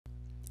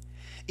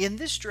In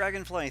this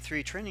Dragonfly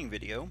 3 training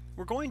video,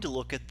 we're going to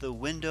look at the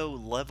window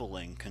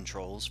leveling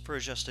controls for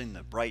adjusting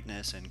the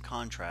brightness and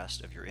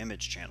contrast of your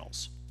image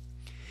channels.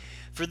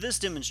 For this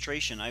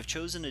demonstration, I've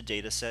chosen a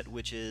dataset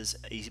which is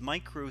a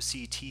micro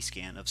CT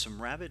scan of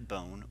some rabbit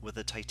bone with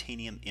a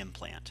titanium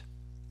implant.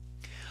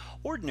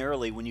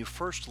 Ordinarily, when you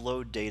first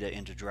load data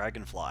into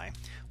Dragonfly,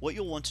 what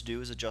you'll want to do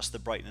is adjust the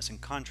brightness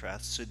and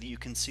contrast so that you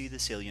can see the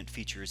salient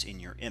features in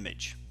your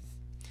image.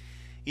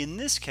 In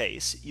this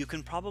case, you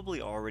can probably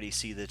already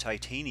see the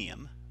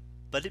titanium,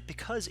 but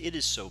because it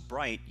is so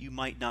bright, you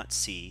might not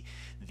see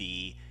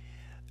the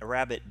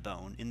rabbit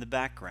bone in the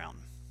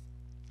background.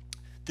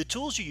 The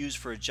tools you use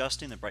for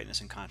adjusting the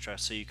brightness and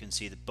contrast so you can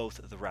see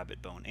both the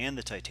rabbit bone and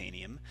the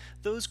titanium,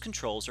 those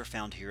controls are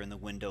found here in the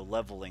window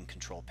leveling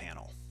control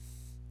panel.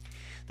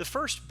 The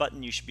first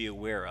button you should be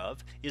aware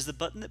of is the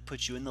button that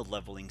puts you in the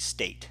leveling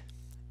state.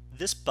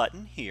 This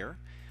button here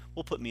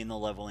will put me in the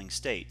leveling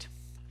state.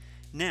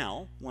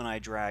 Now, when I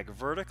drag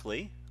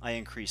vertically, I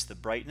increase the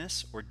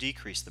brightness or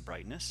decrease the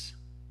brightness.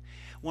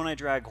 When I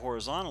drag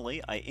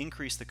horizontally, I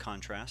increase the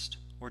contrast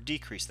or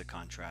decrease the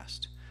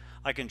contrast.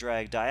 I can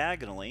drag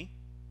diagonally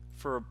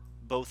for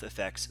both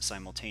effects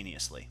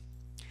simultaneously.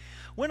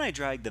 When I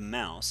drag the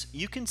mouse,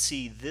 you can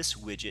see this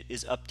widget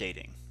is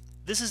updating.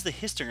 This is the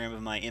histogram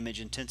of my image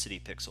intensity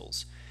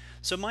pixels.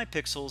 So my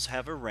pixels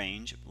have a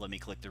range, let me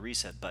click the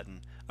reset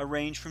button, a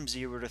range from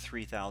 0 to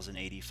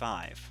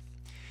 3085.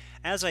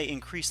 As I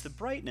increase the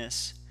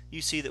brightness,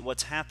 you see that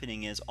what's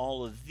happening is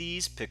all of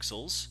these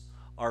pixels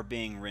are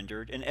being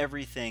rendered and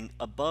everything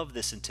above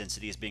this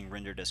intensity is being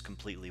rendered as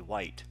completely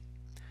white.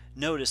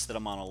 Notice that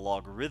I'm on a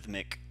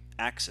logarithmic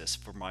axis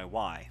for my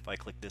Y. If I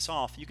click this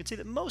off, you can see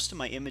that most of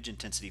my image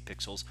intensity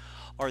pixels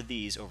are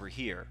these over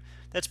here.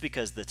 That's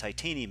because the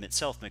titanium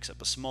itself makes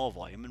up a small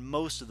volume and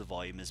most of the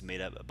volume is made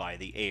up by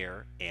the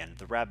air and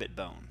the rabbit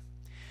bone.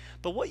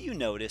 But what you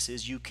notice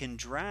is you can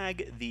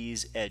drag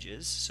these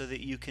edges so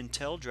that you can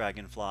tell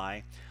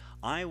Dragonfly,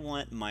 I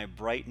want my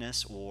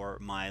brightness or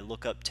my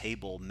lookup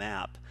table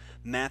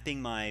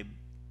mapping my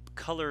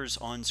colors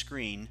on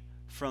screen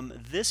from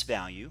this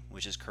value,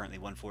 which is currently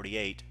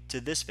 148,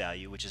 to this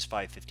value, which is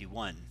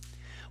 551.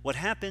 What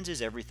happens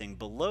is everything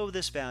below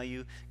this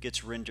value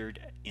gets rendered,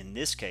 in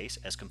this case,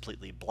 as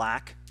completely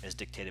black, as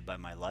dictated by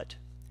my LUT.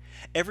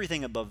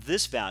 Everything above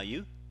this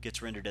value gets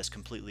rendered as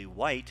completely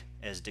white,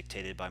 as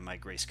dictated by my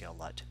grayscale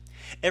LUT.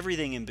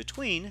 Everything in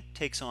between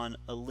takes on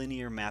a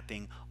linear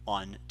mapping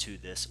onto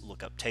this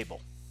lookup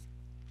table.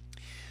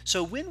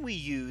 So when we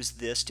use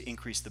this to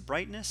increase the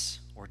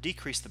brightness or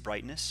decrease the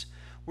brightness,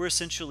 we're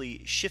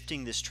essentially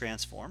shifting this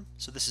transform.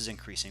 So this is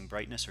increasing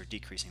brightness or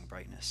decreasing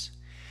brightness.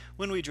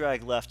 When we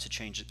drag left to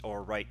change it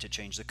or right to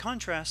change the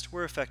contrast,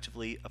 we're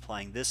effectively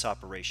applying this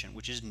operation,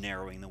 which is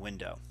narrowing the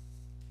window.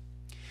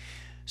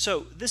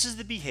 So this is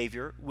the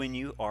behavior when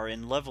you are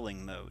in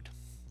leveling mode.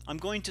 I'm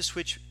going to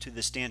switch to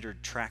the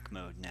standard track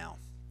mode now.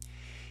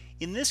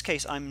 In this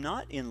case, I'm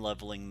not in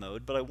leveling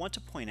mode, but I want to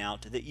point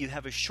out that you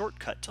have a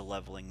shortcut to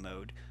leveling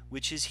mode,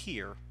 which is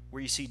here,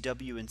 where you see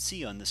W and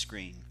C on the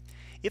screen.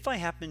 If I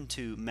happen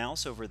to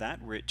mouse over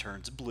that where it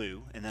turns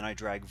blue, and then I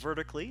drag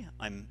vertically,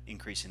 I'm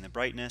increasing the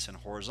brightness, and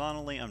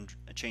horizontally, I'm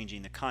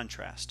changing the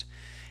contrast.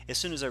 As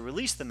soon as I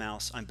release the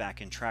mouse, I'm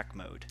back in track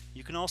mode.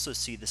 You can also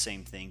see the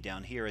same thing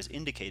down here as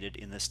indicated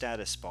in the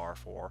status bar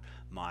for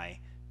my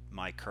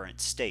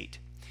current state.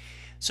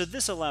 So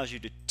this allows you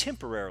to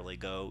temporarily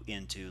go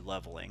into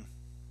leveling,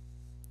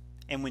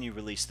 and when you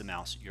release the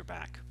mouse, you're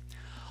back.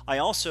 I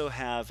also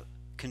have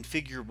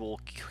configurable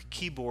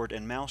keyboard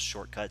and mouse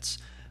shortcuts.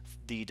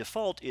 The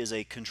default is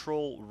a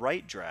control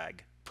right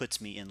drag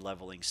puts me in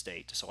leveling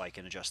state so I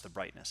can adjust the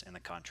brightness and the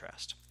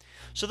contrast.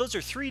 So those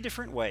are three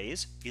different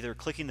ways, either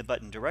clicking the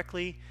button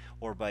directly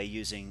or by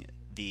using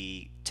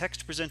the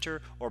text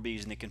presenter or by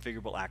using the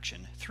configurable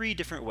action. Three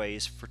different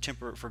ways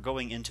for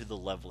going into the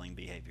leveling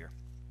behavior.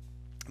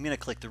 I'm going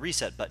to click the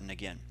reset button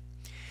again.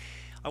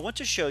 I want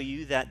to show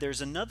you that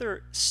there's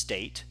another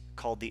state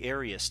called the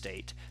area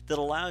state that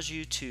allows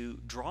you to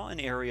draw an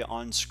area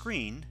on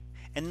screen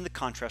and then the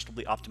contrast will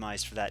be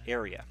optimized for that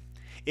area.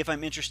 If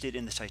I'm interested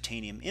in the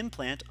titanium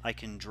implant, I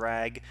can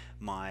drag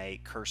my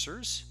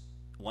cursors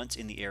once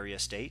in the area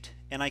state,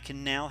 and I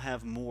can now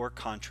have more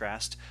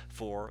contrast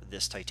for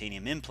this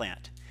titanium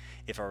implant.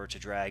 If I were to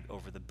drag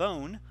over the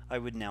bone, I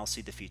would now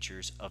see the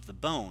features of the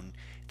bone.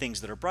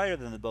 Things that are brighter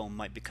than the bone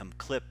might become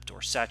clipped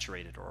or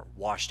saturated or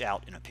washed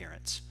out in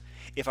appearance.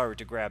 If I were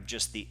to grab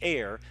just the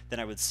air, then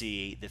I would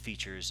see the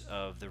features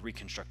of the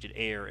reconstructed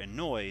air and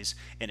noise,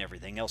 and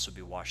everything else would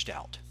be washed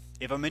out.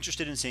 If I'm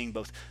interested in seeing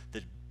both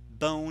the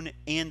bone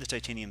and the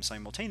titanium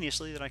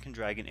simultaneously, then I can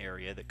drag an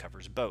area that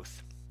covers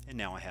both. And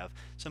now I have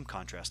some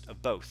contrast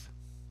of both.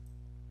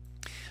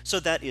 So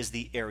that is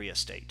the area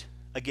state.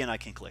 Again, I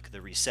can click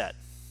the reset.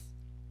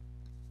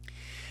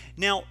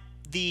 Now,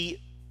 the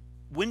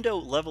window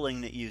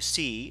leveling that you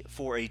see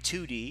for a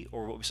 2D,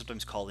 or what we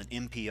sometimes call an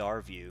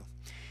MPR view,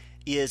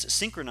 is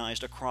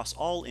synchronized across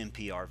all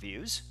MPR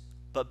views,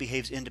 but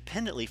behaves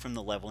independently from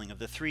the leveling of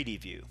the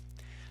 3D view.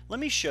 Let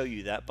me show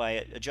you that by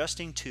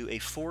adjusting to a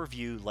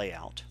 4-view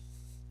layout.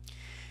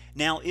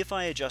 Now if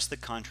I adjust the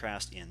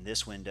contrast in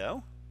this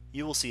window,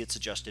 you will see it's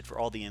adjusted for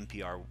all the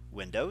MPR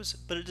windows,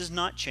 but it does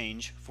not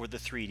change for the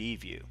 3D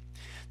view.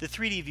 The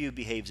 3D view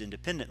behaves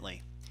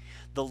independently.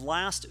 The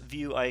last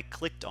view I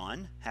clicked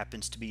on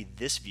happens to be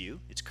this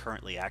view. It's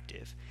currently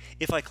active.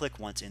 If I click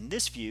once in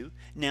this view,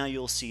 now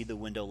you'll see the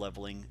window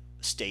leveling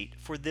state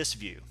for this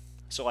view.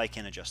 So I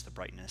can adjust the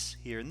brightness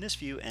here in this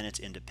view, and it's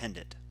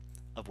independent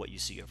of what you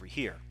see over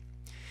here.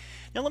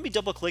 Now let me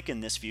double click in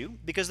this view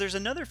because there's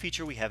another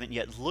feature we haven't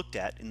yet looked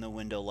at in the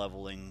window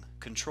leveling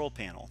control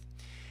panel.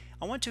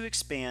 I want to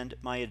expand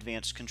my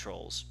advanced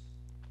controls.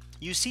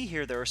 You see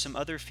here there are some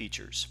other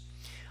features.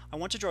 I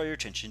want to draw your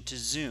attention to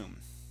zoom.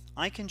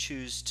 I can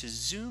choose to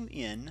zoom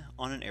in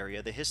on an area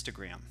of the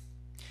histogram.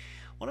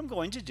 What I'm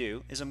going to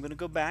do is I'm going to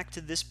go back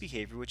to this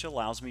behavior, which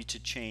allows me to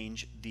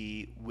change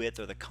the width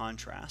or the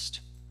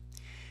contrast.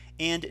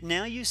 And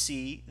now you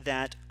see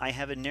that I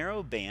have a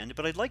narrow band,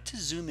 but I'd like to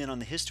zoom in on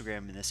the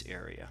histogram in this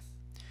area.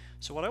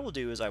 So what I will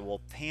do is I will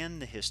pan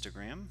the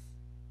histogram,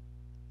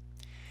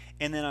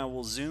 and then I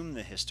will zoom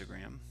the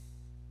histogram.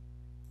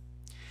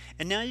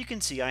 And now you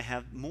can see I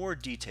have more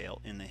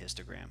detail in the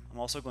histogram. I'm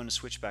also going to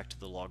switch back to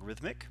the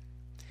logarithmic,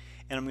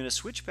 and I'm going to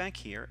switch back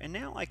here, and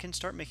now I can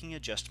start making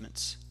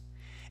adjustments.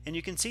 And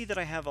you can see that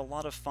I have a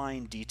lot of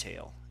fine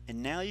detail.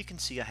 And now you can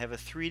see I have a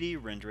 3D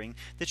rendering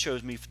that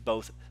shows me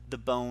both the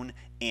bone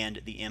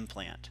and the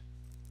implant.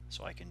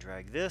 So I can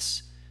drag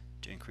this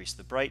to increase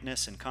the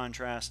brightness and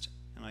contrast,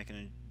 and I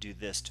can do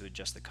this to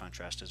adjust the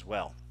contrast as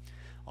well.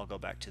 I'll go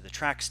back to the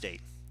track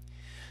state.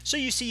 So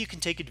you see you can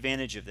take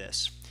advantage of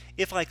this.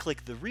 If I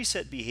click the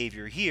reset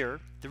behavior here,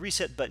 the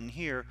reset button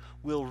here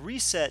will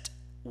reset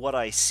what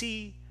I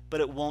see,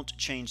 but it won't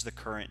change the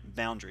current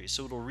boundaries.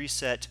 So it'll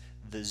reset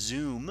the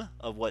zoom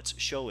of what's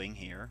showing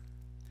here,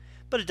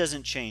 but it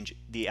doesn't change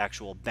the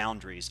actual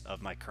boundaries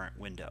of my current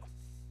window.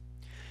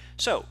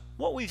 So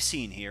what we've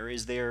seen here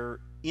is there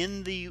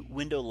in the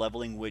window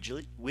leveling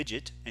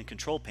widget and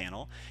control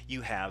panel,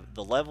 you have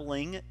the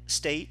leveling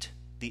state,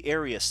 the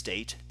area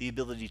state, the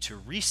ability to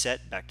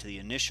reset back to the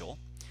initial.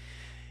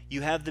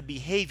 You have the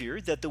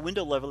behavior that the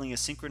window leveling is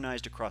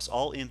synchronized across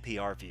all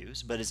MPR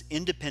views, but is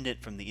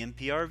independent from the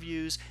MPR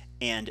views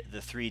and the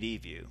 3D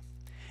view.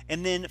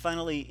 And then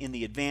finally, in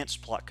the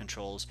advanced plot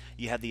controls,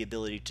 you have the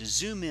ability to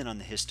zoom in on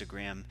the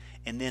histogram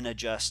and then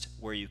adjust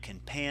where you can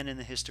pan in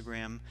the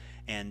histogram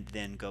and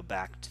then go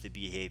back to the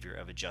behavior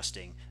of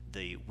adjusting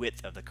the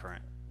width of the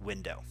current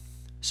window.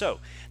 So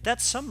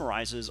that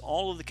summarizes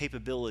all of the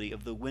capability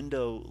of the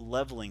window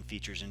leveling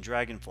features in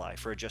Dragonfly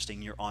for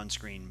adjusting your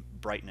on-screen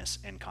brightness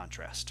and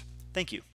contrast. Thank you.